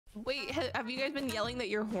Wait, have you guys been yelling that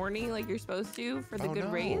you're horny like you're supposed to for the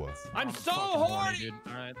good raids? I'm so horny, dude.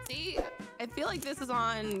 All right. See, I feel like this is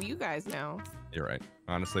on you guys now. You're right.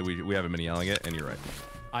 Honestly, we haven't been yelling it, and you're right.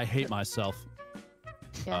 I hate myself.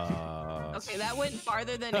 Yeah. Okay, that went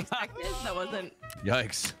farther than expected. That wasn't.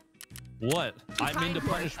 Yikes. What? I'm Kind into for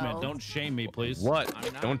punishment. ourselves. Don't shame me, please. What?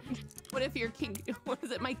 Don't. What if your kink? What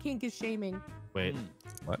is it? My kink is shaming. Wait.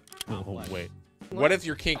 What? Oh, wait. What if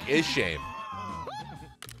your kink is shame?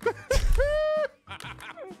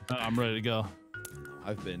 I'm ready to go.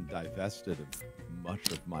 I've been divested of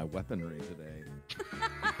much of my weaponry today.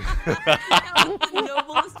 That was the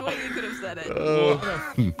noblest way you could have said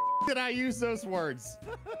it. Did I use those words?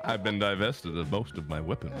 I've been divested of most of my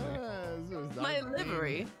weaponry. My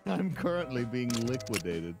livery. I'm currently being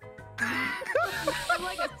liquidated. I'm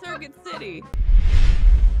like a Circuit City.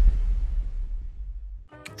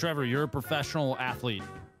 Trevor, you're a professional athlete.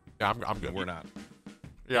 Yeah, I'm good. We're not.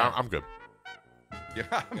 Yeah, I'm good.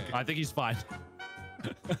 Yeah. I think he's fine.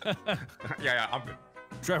 Yeah, I'm good.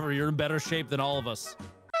 Trevor, you're in better shape than all of us.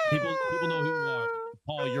 People know who you are.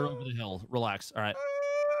 Paul, you're over the hill. Relax. All right.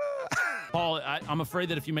 Paul, I'm afraid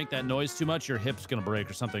that if you make that noise too much, your hip's gonna break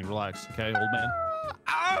or something. Relax, okay, old man.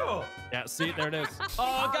 Ow! Yeah, see, there it is.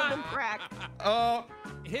 Oh God! Crack. Oh,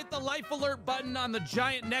 Hit the life alert button on the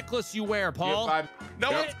giant necklace you wear, Paul.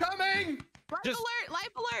 no one's coming! Life Just- alert!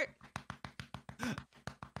 Life alert!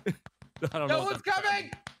 I don't No know. one's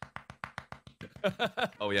coming!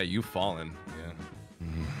 Oh yeah, you've fallen. Yeah.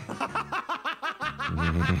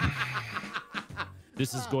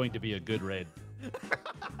 This is going to be a good raid.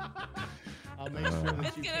 I'll make sure that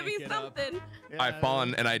It's you gonna can't be get up. something. Yeah, I've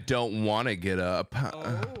fallen and I don't want to get up.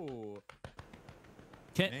 Oh.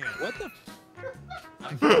 Can't. Man, what the?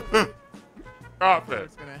 Stop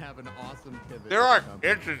It's gonna have an awesome pivot. There are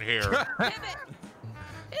kids in here. Pivot!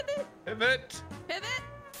 Pivot! Pivot! Pivot!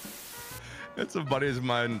 It's a buddy of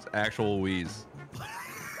mine's actual wheeze.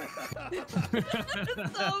 That's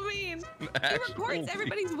so mean. He records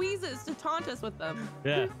everybody's wheezes to taunt us with them.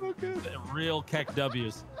 Yeah. Real keck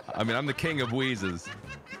W's. I mean, I'm the king of wheezes.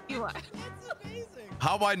 You are. That's amazing.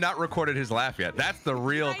 How have I not recorded his laugh yet? That's the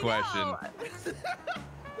real I question. know.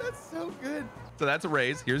 That's so good. So that's a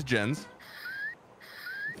raise. Here's Jen's.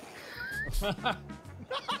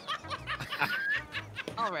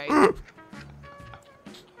 All right. Sounds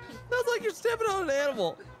like you're stepping on an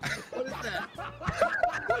animal. What is that?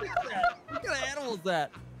 What is that? What kind of animal is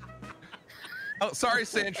that? Oh, sorry,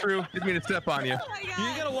 Sandshrew. Didn't mean to step on you. Oh my You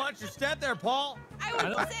God. gotta watch your step there, Paul. I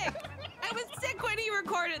was sick. I was sick when he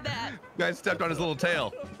recorded that. You guys stepped on his little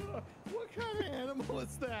tail. What kind of animal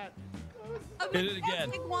is that? A Hit it again.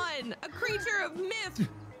 majestic one. A creature of myth.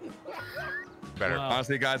 Better. Wow.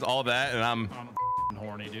 Honestly, guys, all that, and I'm I'm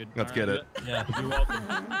horny, dude. Let's All get right. Yeah, you're welcome.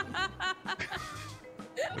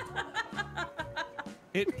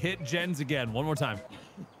 Hit Jen's again, one more time.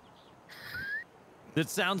 It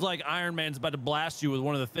sounds like Iron Man's about to blast you with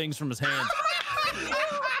one of the things from his hands.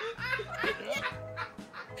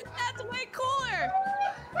 That's way cooler.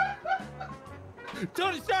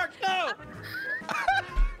 Tony Stark, no!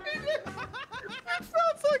 It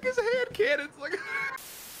sounds like his hand cannons. Like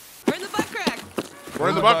We're in the butt crack. We're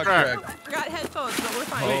in the butt crack. I forgot headphones, but we're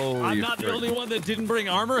fine. Holy I'm not the frick. only one that didn't bring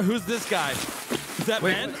armor. Who's this guy? Is that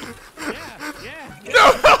Wait, Ben? Wait,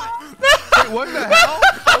 what the hell?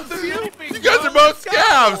 Both of you? You guys are both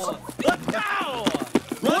scabs. Let's go!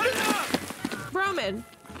 Run it up! Broman,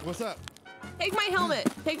 What's up? take my helmet.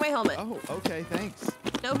 Take my helmet. Oh, okay, thanks.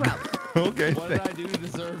 No problem. Okay. What did I do to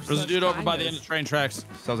deserve There's a such dude over by the end kindness? of train tracks.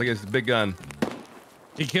 Sounds like it's a big gun.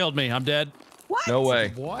 He killed me. I'm dead. What? No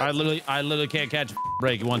way. What? I literally can't catch a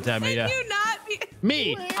break. One time, Can yeah. you not be?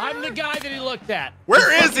 Me. I'm the guy that he looked at.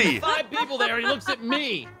 Where is he? 5 people there. He looks at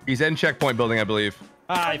me. He's in checkpoint building, I believe.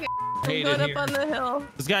 I Okay, hate I'm it going here. up on the hill.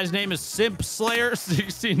 This guy's name is Simp Slayer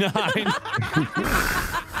 69.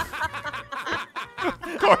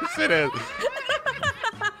 Of course it is.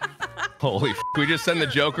 Holy we just send the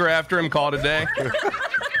Joker after him, call it a day. Guys,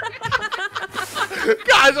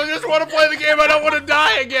 I just want to play the game. I don't want to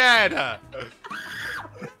die again. I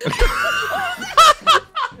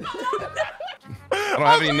don't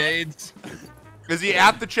have any nades. Is he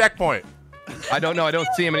at the checkpoint? I don't know. I don't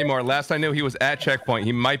see him anymore. Last I knew, he was at checkpoint.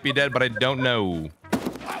 He might be dead, but I don't know.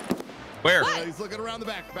 Where? He's looking around the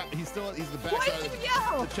back. He's the back Why side did of you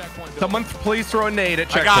yell? the checkpoint. Someone please throw a nade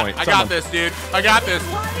at I checkpoint. got this, dude. I got this.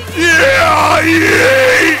 Why did you Yeah,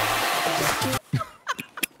 yeah.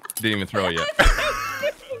 Didn't even throw it yet.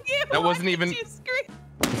 That wasn't Why even- did you scream?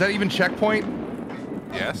 Is that even checkpoint?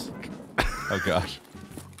 Yes. Oh gosh.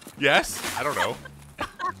 Yes. I don't know.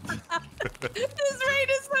 This raid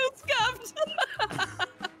is so scuffed.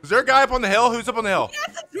 Is there a guy up on the hill? Who's up on the hill?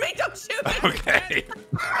 Yes, it's me. Don't shoot me. Okay.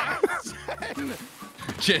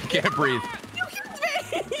 Jen can't breathe. You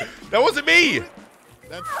killed me. That wasn't me.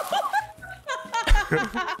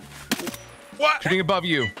 What? Shooting above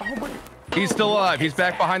you. He's still alive. He's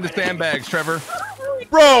back behind the sandbags, Trevor.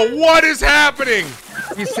 Bro, what is happening?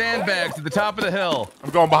 He's sandbags at the top of the hill. I'm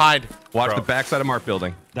going behind. Watch Bro. the backside of Mark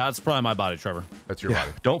building. That's probably my body, Trevor. That's your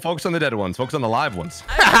body. Don't focus on the dead ones. Focus on the live ones.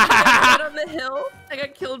 I got on the hill. I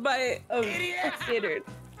got killed by a standard.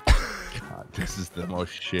 God, this is the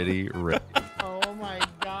most shitty rip. Oh my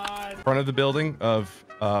god. Front of the building of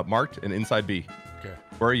marked and inside B. Okay.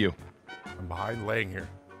 Where are you? I'm behind, laying here.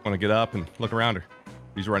 Want to get up and look around her.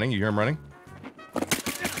 He's running. You hear him running?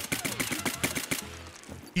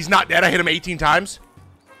 He's not dead. I hit him 18 times.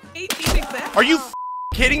 18 exactly. Are you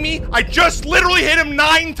kidding me? I just literally hit him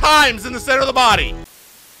 9 times in the center of the body.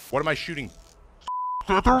 What am I shooting?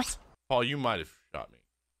 Paul, you might have shot me.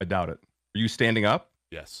 I doubt it. Are you standing up?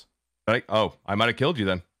 Yes. Oh, I might have killed you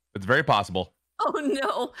then. It's very possible. Oh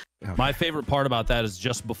no. My favorite part about that is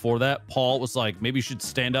just before that, Paul was like, maybe you should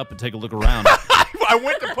stand up and take a look around. I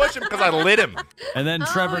went to push him because I lit him. And then Oh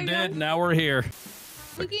Trevor my God. did. Now we're here.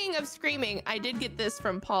 Speaking of screaming, I did get this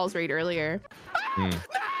from Paul's raid earlier. No,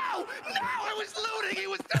 I was looting. He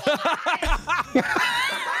was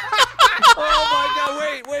Oh my God!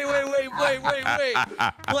 Wait!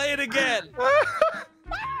 Play it again. No,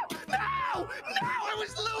 I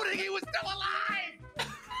was looting. He was still alive.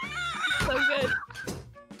 So good.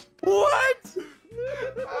 What?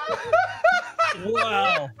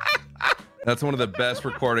 Wow. That's one of the best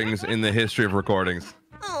recordings in the history of recordings.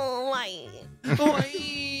 Oh my.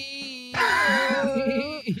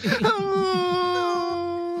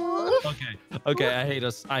 Okay. I hate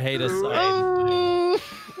us. What's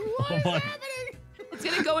It's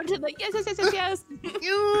gonna go into the yes.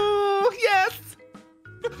 Yes.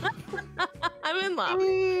 I'm in love.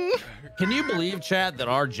 Can you believe, Chad, that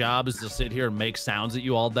our job is to sit here and make sounds at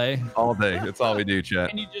you all day? All day. That's all we do,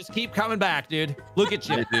 chat. And you just keep coming back, dude. Look at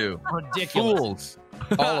you. We do. Ridiculous. Fools.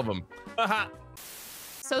 All of them.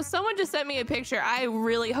 So someone just sent me a picture. I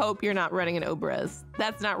really hope you're not running an Obrez.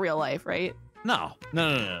 That's not real life, right? No.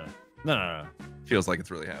 Feels like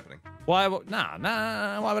it's really happening. Why? Nah.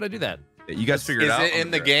 Why would I do that? You guys figured it out. Is it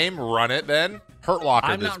in the game? Run it then. Hurt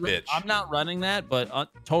Locker this bitch. I'm not running that, but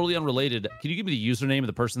totally unrelated. Can you give me the username of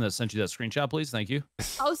the person that sent you that screenshot, please? Thank you.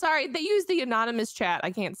 Oh, sorry. They use the anonymous chat.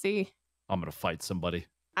 I can't see. I'm gonna fight somebody.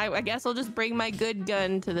 I guess I'll just bring my good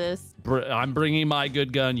gun to this. I'm bringing my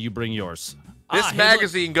good gun. You bring yours. This hey,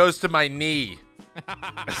 magazine goes to my knee.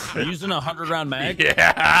 look, you're using a 100-round mag?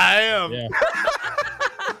 Yeah, I am. Yeah.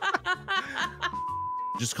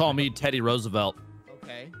 Just call me Teddy Roosevelt.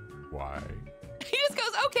 Okay. Why? He just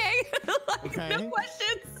goes, okay. Like, Okay. no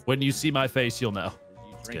questions. When you see my face, you'll know.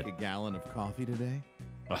 Did you drink a gallon of coffee today?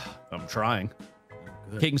 I'm trying. Oh,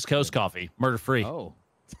 good. King's Coast coffee, murder-free. Oh.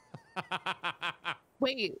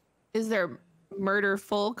 Wait, is there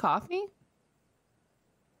murder-full coffee?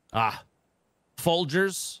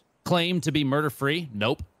 Folgers claim to be murder-free.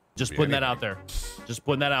 Nope. Just putting that anything. out there. Just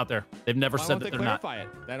putting that out there. They've never Why said won't that they they're not. clarify it?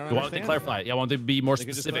 I don't Why don't they understand. clarify it? Yeah, why don't they be more They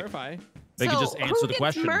could just specific? clarify. They so can just answer who the gets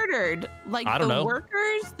question. murdered? Like I don't the know.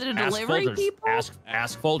 workers, the Ask delivery Folgers. people?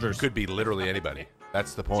 Ask Folgers. Could be literally anybody.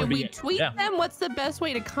 That's the Should point. we tweet Yeah. them? What's the best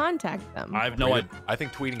way to contact them? I have no idea. I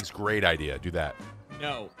think tweeting's a great idea. Do that.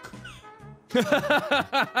 No.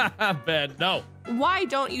 Bad. No. Why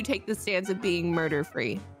don't you take the stance of being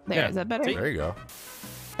murder-free? There, Yeah. is that better? See? There you go.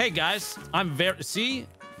 Hey guys, I'm very. See,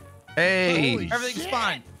 Hey. everything's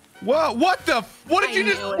fine. Whoa, what the? What did I you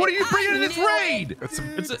just? knew What it. are you bringing I in this knew it. raid? It's a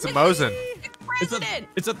Mosin. President!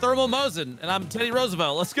 It's a thermal Mosin, and I'm Teddy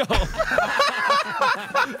Roosevelt. Let's go.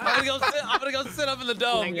 I'm gonna go sit up in the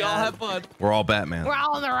dome. Y'all have fun. We're all Batman. We're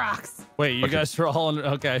all on the rocks. Wait, you guys are all on.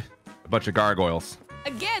 Okay. A bunch of gargoyles.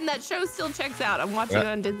 Again, that show still checks out. I'm watching it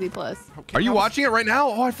on Disney Plus. Are you watching it right now?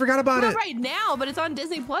 Oh, I forgot about Not it. right now, but it's on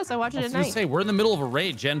Disney Plus. I watch it I at was gonna night. say we're in the middle of a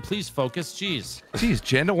raid. Jen, please focus. Jeez, Jeez,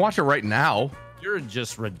 Jen, don't watch it right now. you're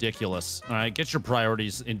just ridiculous. All right, get your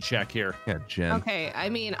priorities in check here. Yeah, Jen. Okay, I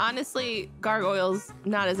mean, honestly, Gargoyles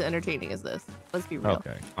not as entertaining as this. Let's be real.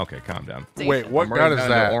 Okay, calm down. Wait, what I'm gun running is down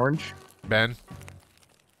to that? Orange. Ben?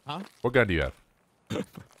 Huh? What gun do you have?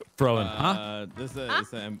 Throwing, huh? This is I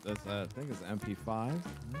think it's MP5.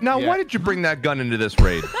 Now, Yeah. why did you bring that gun into this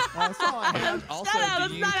raid? That's all I have. Also, Shut up, do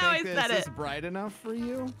that's you not how think I this said is it. bright enough for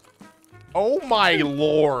you? Oh my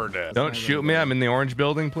lord. Don't shoot me. I'm in the orange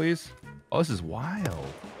building, please. Oh, this is wild.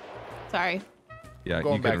 Sorry. Yeah, you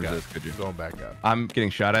Going couldn't back resist, up. could you? Going back up. I'm getting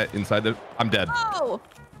shot at inside the. I'm dead. Oh!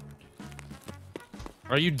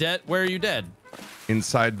 Are you dead? Where are you dead?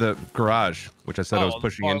 inside the garage, which I said I was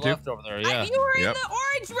pushing far into. left over there, yeah. You were Yep. in the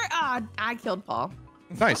orange. I killed Paul.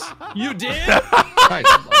 Nice. You did? Nice.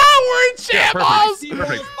 We're in Yeah, shambles. See Paul's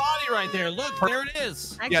body right there. Look, there it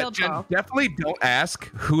is. I Yeah, killed Jen, Paul. definitely don't ask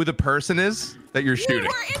who the person is that you're You shooting.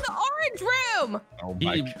 were in the orange room. Oh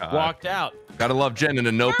my He god. walked out. Gotta love Jen in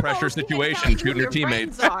a no pressure Turbo, situation, you can't shooting her tell who your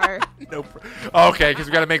teammates. friends are. No. Okay, because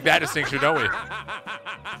we got to make that distinction, don't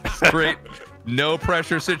we? Great. No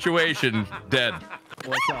pressure situation. Dead.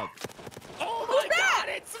 What's up? Oh my god,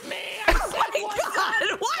 it's me! Oh my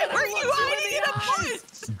god, why were you hiding in a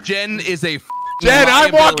bush? Jen is a Jen,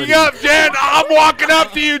 I'm liability. walking up. Jen, I'm walking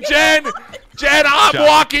up to you, Jen. Jen, I'm Shot.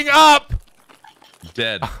 walking up.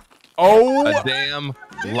 Dead. Oh, A damn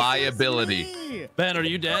liability. Me. Ben, are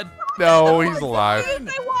you dead? no, he's alive.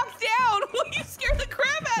 I walked down. Well, you scared the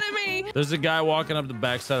crap out of me. There's a guy walking up the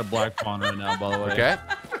backside of Black Pond right now, by the way. Okay,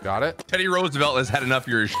 got it. Teddy Roosevelt has had enough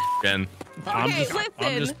of your Jen. I'm Okay,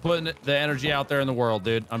 I'm just putting the energy out there in the world,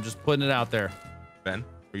 dude. I'm just putting it out there. Ben,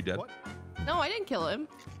 are you dead? What? No, I didn't kill him.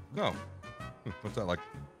 No. What's that like?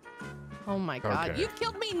 Oh my god, Okay. you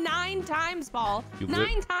killed me 9 times, Paul. You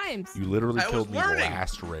 9 times. You literally I was killed me learning.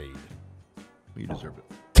 last raid. You deserved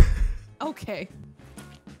it. Okay.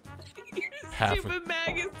 You Half of- stupid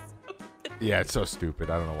maggots. Yeah, it's so stupid.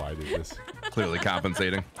 I don't know why I did this. Clearly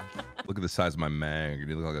compensating. Look at the size of my mag.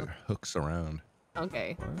 You look like it hooks around.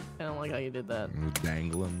 Okay. I don't like how you did that. It was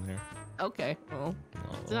dangling there. Okay. Well,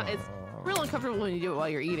 it's real uncomfortable when you do it while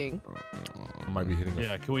you're eating. I might be hitting.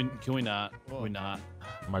 Yeah, can we not? Can we not?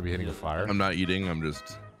 I might be hitting a fire. I'm not eating. I'm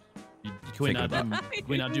just Can we not Thinking do, can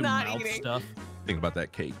we not do Not mouth eating. stuff? thinking about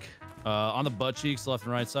that cake. On the butt cheeks, left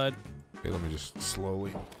and right side. Okay, let me just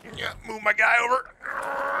slowly. Yeah, move my guy over.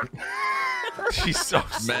 She's so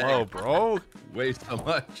slow, bro. Way so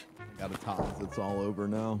much. I got a toss. It's all over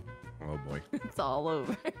now. Oh boy. It's all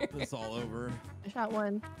over. It's all over. I shot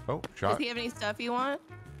one. Oh, Does shot. he have any stuff you want?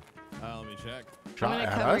 Let me check. Shot I'm gonna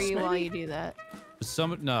at cover us, you while maybe? you do that.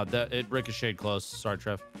 No, that it ricocheted close. Sorry,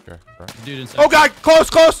 Trev. Okay, all right. Dude inside. Oh god, close,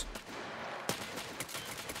 close.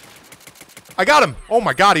 I got him. Oh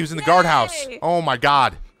my god, he was in the guardhouse. Yay! Oh my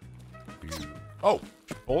god. Oh,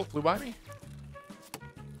 bullet flew by me.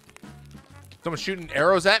 Someone shooting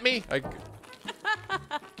arrows at me.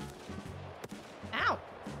 Ow.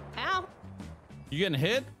 Ow. You getting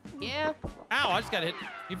hit? Yeah. Ow! I just got hit.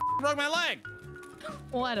 You broke my leg.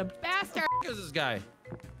 What a bastard. Who's this guy?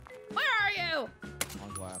 Where are you?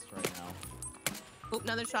 On glass right now. Oh,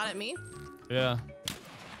 another shot at me. Yeah.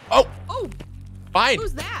 Oh, Oh, fine.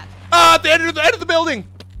 who's that? At the end of the building.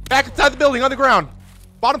 Back inside the building, on the ground.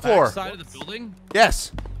 Bottom floor. Backside of the building.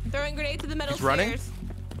 Yes. Throwing grenades to the middle He's running? stairs.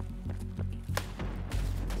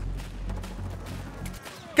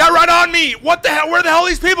 Got right on me. What the hell? Where the hell are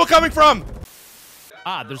these people coming from?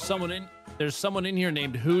 Ah, there's someone in here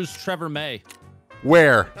named Who's Trevor May.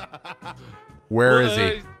 Where? Where is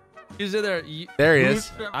he? He's in there. There he Who's is.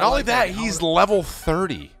 Trevor- Not only that, he's level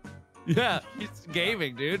 30. Yeah, he's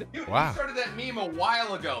gaming, dude. Wow. started that meme a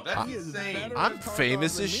while ago. That's He is insane. better I'm than Tarkov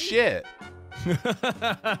famous than as me. shit.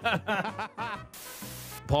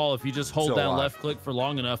 Paul, if you just hold Still down alive. left click for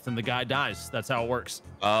long enough, then the guy dies. That's how it works.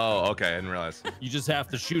 Oh, okay. I didn't realize. You just have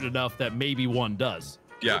to shoot enough that maybe one does.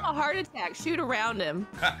 Yeah. A heart attack. Shoot around him.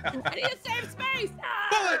 I need to save space.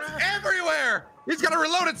 Ah! Bullets everywhere. He's gonna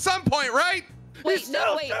reload at some point, right? Wait,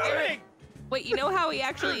 no, wait. Wait, you know how he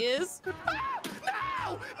actually is?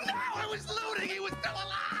 No, I was looting. He was still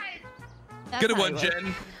alive. That's Good how one, he was.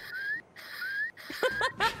 Jen.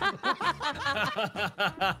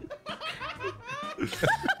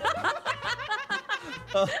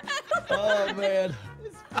 Oh man.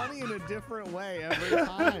 It's funny in a different way every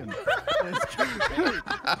time. It's great.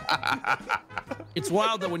 It's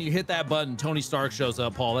wild that when you hit that button, Tony Stark shows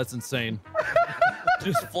up, Paul. That's insane.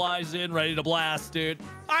 Just flies in, ready to blast, dude.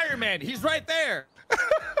 Iron Man, he's right there.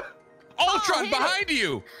 Ultron hit behind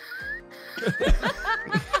you.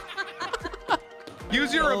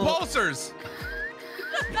 Use your repulsors.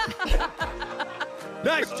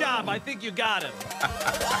 Nice job. I think you got him.